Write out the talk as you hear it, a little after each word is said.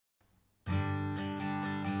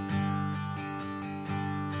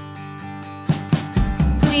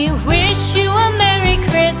We wish you a Merry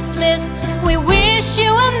Christmas. We wish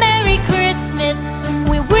you a Merry Christmas.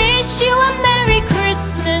 We wish you a Merry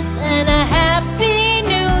Christmas and a Happy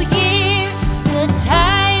New Year. The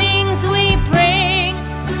tidings we bring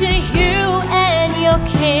to you and your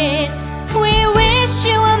kin. We wish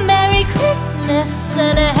you a Merry Christmas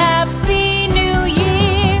and a Happy New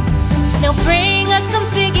Year. Now bring us some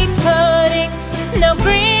figgy pudding. Now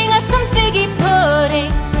bring us some figgy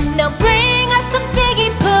pudding. Now bring us some figgy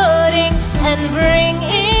pudding and bring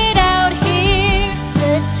it out here.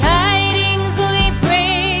 The tidings we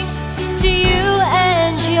bring to you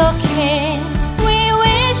and your kin. We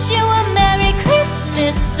wish you a Merry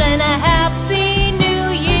Christmas and a Happy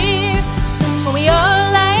New Year. For we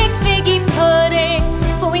all like figgy pudding.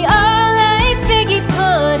 For we all like figgy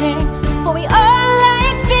pudding. For we all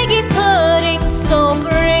like figgy pudding. So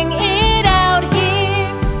bring it out here.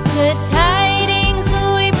 The tidings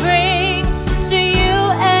we bring to you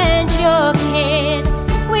and your kin.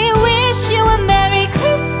 We wish you a Merry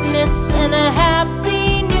Christmas and a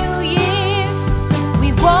Happy New Year.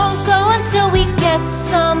 We won't go until we get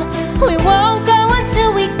some.